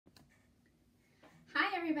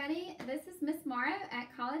everybody, this is Miss Morrow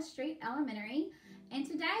at College Street Elementary, and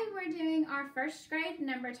today we're doing our first grade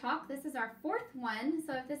number talk. This is our fourth one,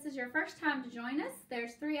 so if this is your first time to join us,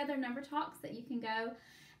 there's 3 other number talks that you can go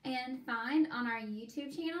and find on our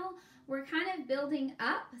YouTube channel. We're kind of building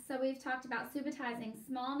up, so we've talked about subitizing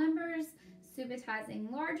small numbers,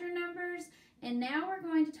 subitizing larger numbers, and now we're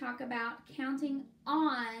going to talk about counting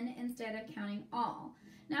on instead of counting all.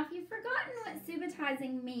 Now, if you've forgotten what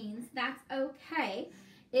subitizing means, that's okay.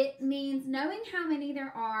 It means knowing how many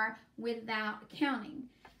there are without counting.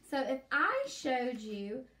 So if I showed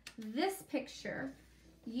you this picture,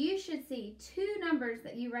 you should see 2 numbers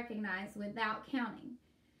that you recognize without counting.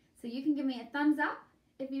 So you can give me a thumbs up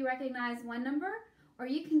if you recognize one number, or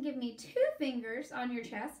you can give me 2 fingers on your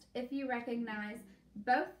chest if you recognize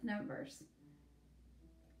both numbers.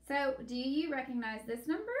 So do you recognize this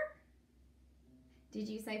number? Did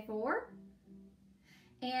you say 4?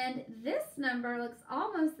 And this number looks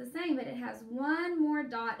almost the same, but it has 1 more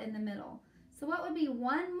dot in the middle. So what would be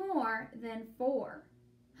 1 more than 4?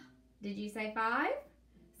 Did you say 5?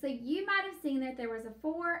 So you might have seen that there was a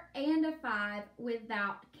 4 and a 5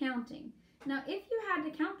 without counting. Now, if you had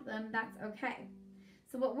to count them, that's okay.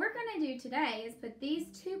 So what we're going to do today is put these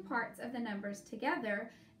 2 parts of the numbers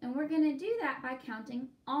together, and we're going to do that by counting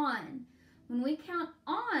on. When we count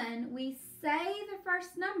on, we say the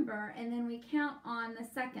first number and then we count on the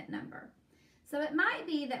second number. So it might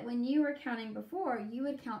be that when you were counting before, you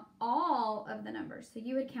would count all of the numbers. So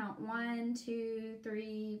you would count 1, 2,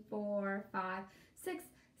 3, 4, 5, 6,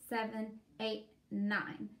 7, 8,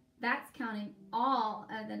 9. That's counting all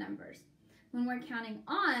of the numbers. When we're counting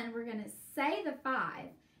on, we're going to say the 5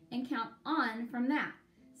 and count on from that.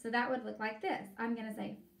 So that would look like this. I'm going to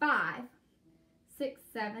say 5, 6,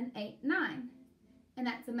 7, 8, 9. And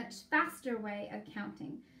that's a much faster way of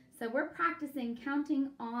counting. So we're practicing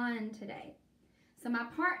counting on today. So my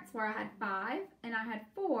parts were I had 5 and I had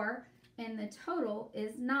 4, and the total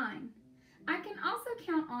is 9. I can also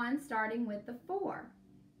count on starting with the 4.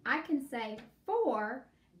 I can say 4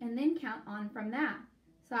 and then count on from that.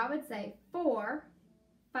 So I would say 4,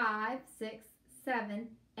 5, 6, 7,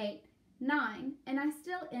 8, 9, and I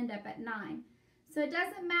still end up at 9. So it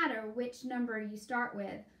doesn't matter which number you start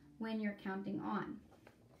with when you're counting on.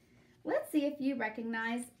 Let's see if you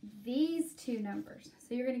recognize these 2 numbers.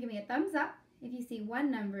 So you're going to give me a thumbs up if you see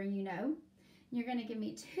one number you know. You're going to give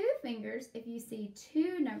me 2 fingers if you see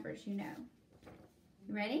 2 numbers you know.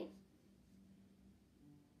 You ready?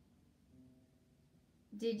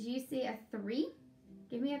 Did you see a 3?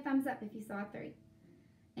 Give me a thumbs up if you saw a 3.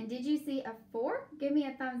 And did you see a 4? Give me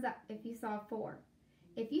a thumbs up if you saw a 4.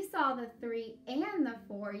 If you saw the 3 and the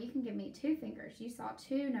 4, you can give me 2 fingers. You saw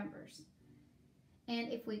 2 numbers.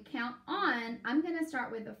 And if we count on, I'm going to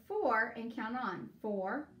start with the 4 and count on.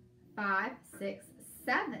 4, 5, 6,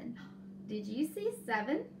 7. Did you see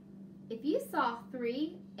 7? If you saw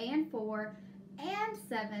 3 and 4 and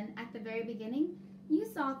 7 at the very beginning, you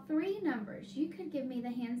saw 3 numbers. You could give me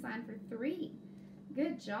the hand sign for 3.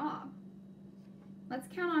 Good job. Let's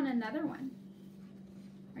count on another one.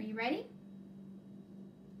 Are you ready?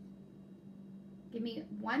 Give me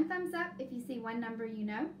 1 thumbs up if you see one number you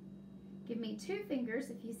know. Give me 2 fingers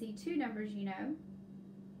if you see 2 numbers you know.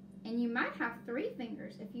 And you might have 3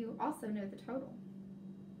 fingers if you also know the total.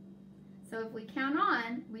 So if we count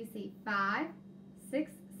on, we see 5,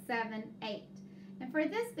 6, 7, 8. And for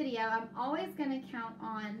this video, I'm always going to count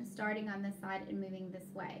on starting on this side and moving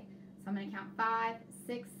this way. So I'm going to count 5,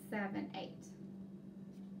 6, 7, 8.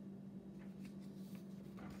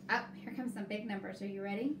 Oh, here comes some big numbers. Are you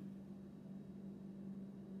ready?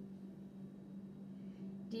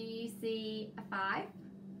 Do you see a 5?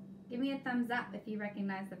 Give me a thumbs up if you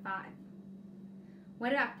recognize the 5.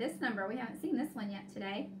 What about this number? We haven't seen this one yet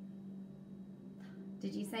today.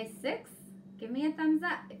 Did you say 6? Give me a thumbs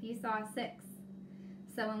up if you saw a 6.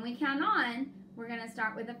 So when we count on, we're going to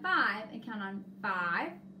start with a 5 and count on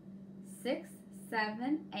 5, 6,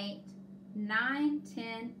 7, 8, 9,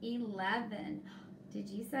 10, 11. Did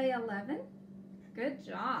you say 11? Good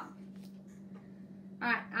job. All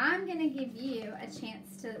right, I'm going to give you a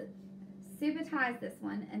chance to subitize this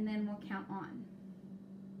one, and then we'll count on.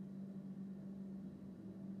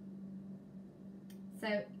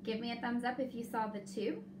 So give me a thumbs up if you saw the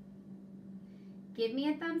 2. Give me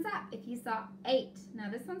a thumbs up if you saw 8. Now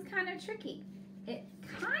this one's kind of tricky. It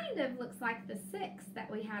kind of looks like the 6 that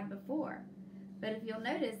we had before. But if you'll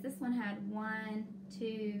notice, this one had 1,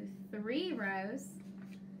 2, 3 rows.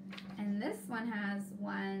 And this one has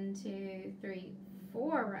 1, 2, 3,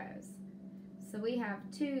 4 rows. So we have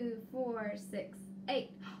 2, 4, 6, 8.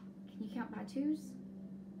 Can you count by 2s?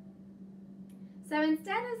 So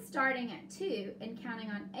instead of starting at 2 and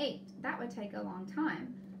counting on 8, that would take a long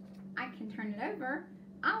time. I can turn it over.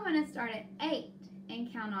 I want to start at 8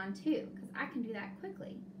 and count on 2 because I can do that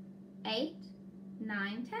quickly. 8,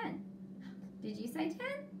 9, 10. Did you say 10?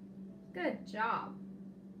 Good job.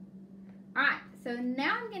 All right, so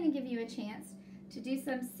now I'm going to give you a chance to do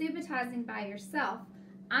some subitizing by yourself.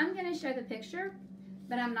 I'm going to show the picture,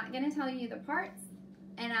 but I'm not going to tell you the parts,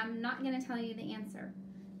 and I'm not going to tell you the answer.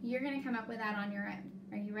 You're going to come up with that on your own.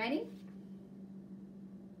 Are you ready?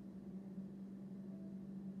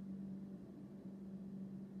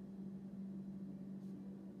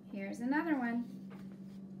 Here's another one.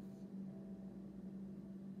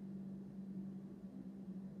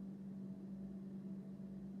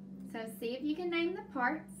 So see if you can name the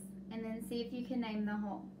parts, and then see if you can name the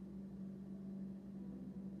whole.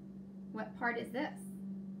 What part is this?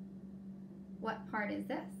 What part is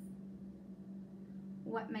this?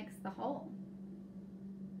 What makes the whole?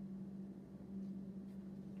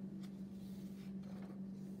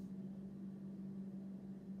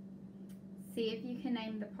 See if you can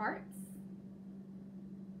name the parts.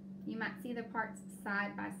 You might see the parts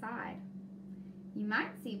side by side. You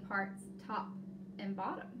might see parts top and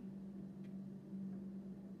bottom.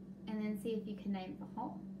 And then see if you can name the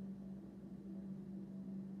whole.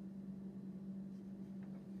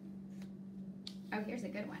 Oh, here's a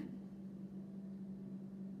good one.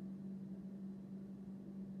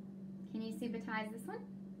 Can you subitize this one?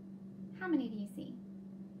 How many do you see?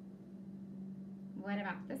 What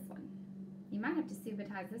about this one? You might have to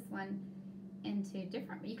subitize this one into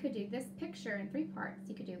different. You could do this picture in 3 parts.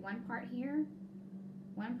 You could do one part here,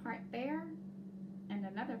 one part there, and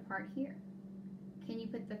another part here. Can you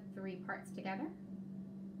put the 3 parts together?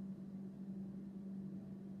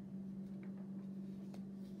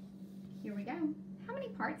 Here we go. How many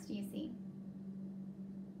parts do you see?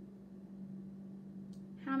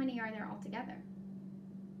 How many are there altogether?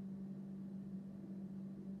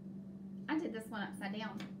 I did this one upside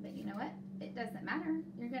down, but you know what? It doesn't matter.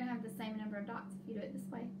 You're going to have the same number of dots if you do it this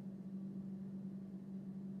way.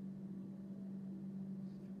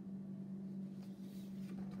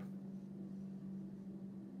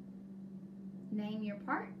 Name your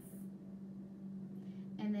parts,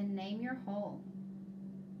 and then name your whole.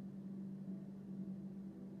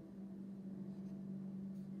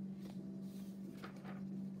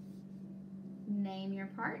 Name your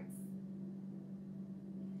parts,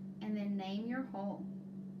 and then name your whole.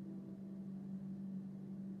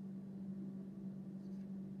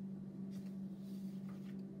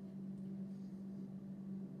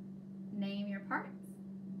 Name your parts,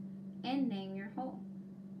 and name your whole.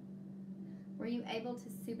 Were you able to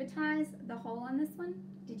subitize the whole on this one?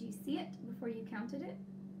 Did you see it before you counted it?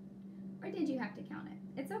 Or did you have to count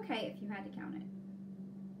it? It's okay if you had to count it.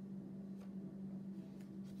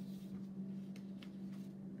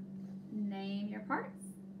 Name your parts,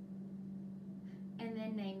 and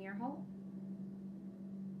then name your whole.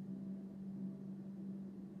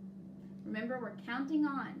 Remember, we're counting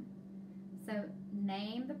on. So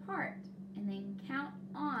name the part, and then count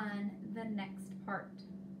on the next part.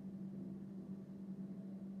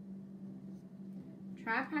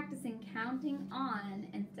 Try practicing counting on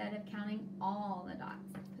instead of counting all the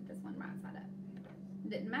dots. Put this one right side up.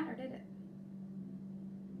 Didn't matter, did it?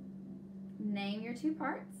 Name your 2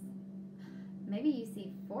 parts. Maybe you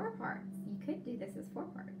see 4 parts. You could do this as 4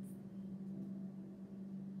 parts.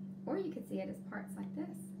 Or you could see it as parts like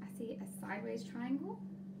this. I see a sideways triangle,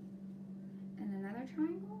 and another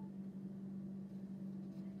triangle,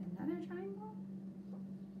 and another triangle.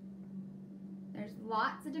 There's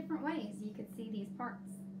lots of different ways you could see these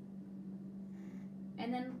parts.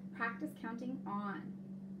 And then practice counting on.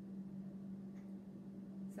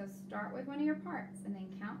 So start with one of your parts and then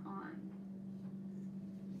count on.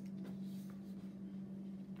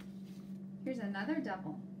 Here's another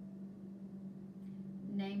double.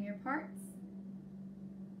 Name your parts.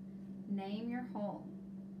 Name your whole.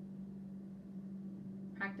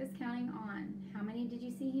 Practice counting on. How many did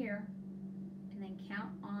you see here? And then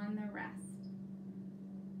count on the rest.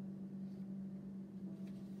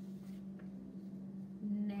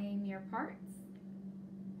 Name your parts,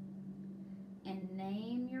 and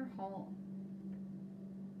name your whole.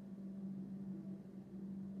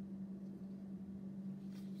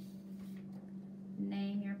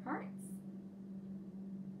 Name your parts.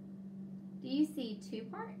 Do you see 2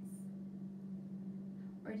 parts?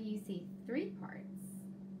 Or do you see 3 parts?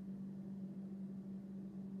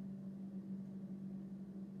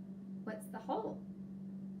 What's the whole?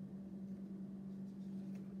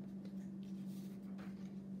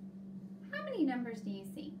 How many numbers do you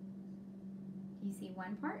see? Do you see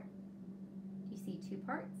 1 part? Do you see two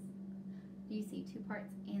parts? Do you see two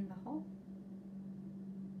parts and the whole?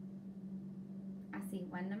 I see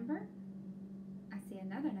one number, I see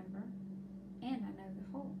another number, and I know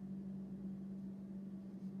the whole.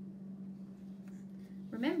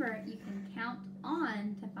 Remember, you can count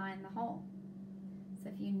on to find the whole. So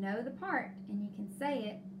if you know the part and you can say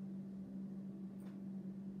it,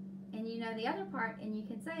 and you know the other part and you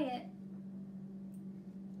can say it,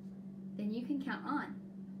 then you can count on.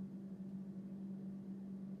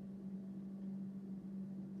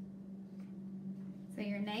 So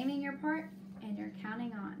you're naming your part and you're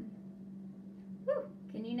counting on. Woo!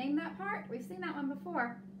 Can you name that part? We've seen that one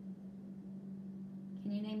before.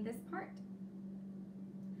 Can you name this part?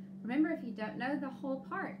 Remember, if you don't know the whole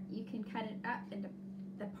part, you can cut it up into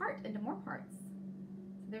the part into more parts.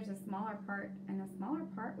 So there's a smaller part and a smaller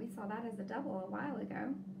part. We saw that as a double a while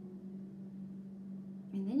ago.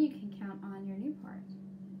 And then you can count on your new part.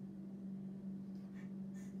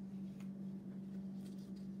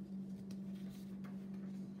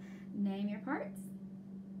 Name your parts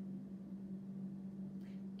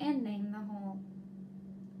and name the whole.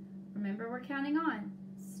 Remember, we're counting on.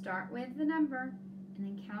 Start with the number and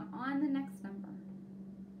then count on the next number.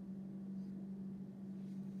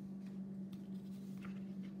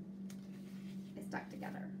 They stuck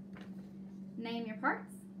together. Name your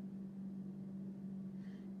parts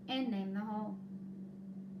and name the whole.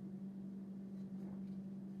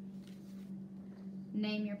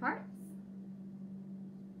 Name your parts.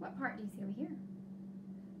 What part do you see over here?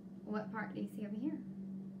 What part do you see over here?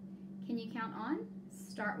 Can you count on?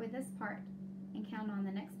 Start with this part and count on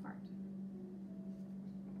the next part.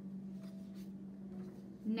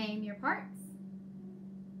 Name your parts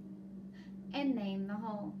and name the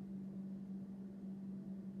whole.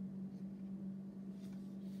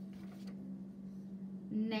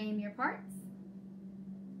 Name your parts.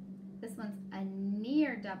 This one's a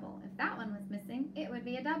near double. If that one was missing, it would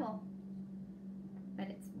be a double. But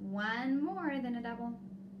it's one more than a double.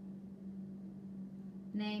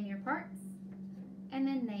 Name your parts and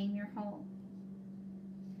then name your whole.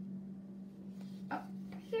 Oh,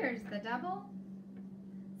 here's the double.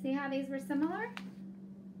 See how these were similar?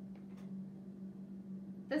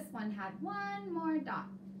 This one had one more dot.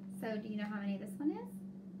 So do you know how many this one is?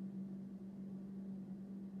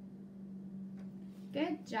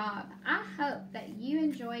 Good job. I hope that you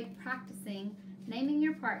enjoyed practicing naming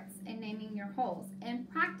your parts and naming your wholes, and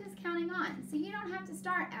practice counting on. So you don't have to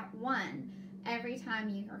start at 1 every time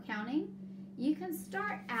you are counting. You can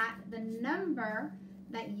start at the number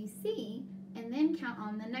that you see and then count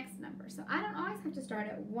on the next number. So I don't always have to start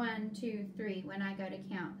at 1, 2, 3 when I go to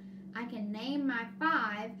count. I can name my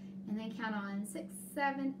 5 and then count on 6,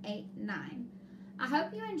 7, 8, 9. I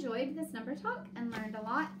hope you enjoyed this number talk and learned a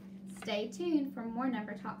lot. Stay tuned for more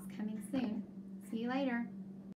number talks coming soon. See you later.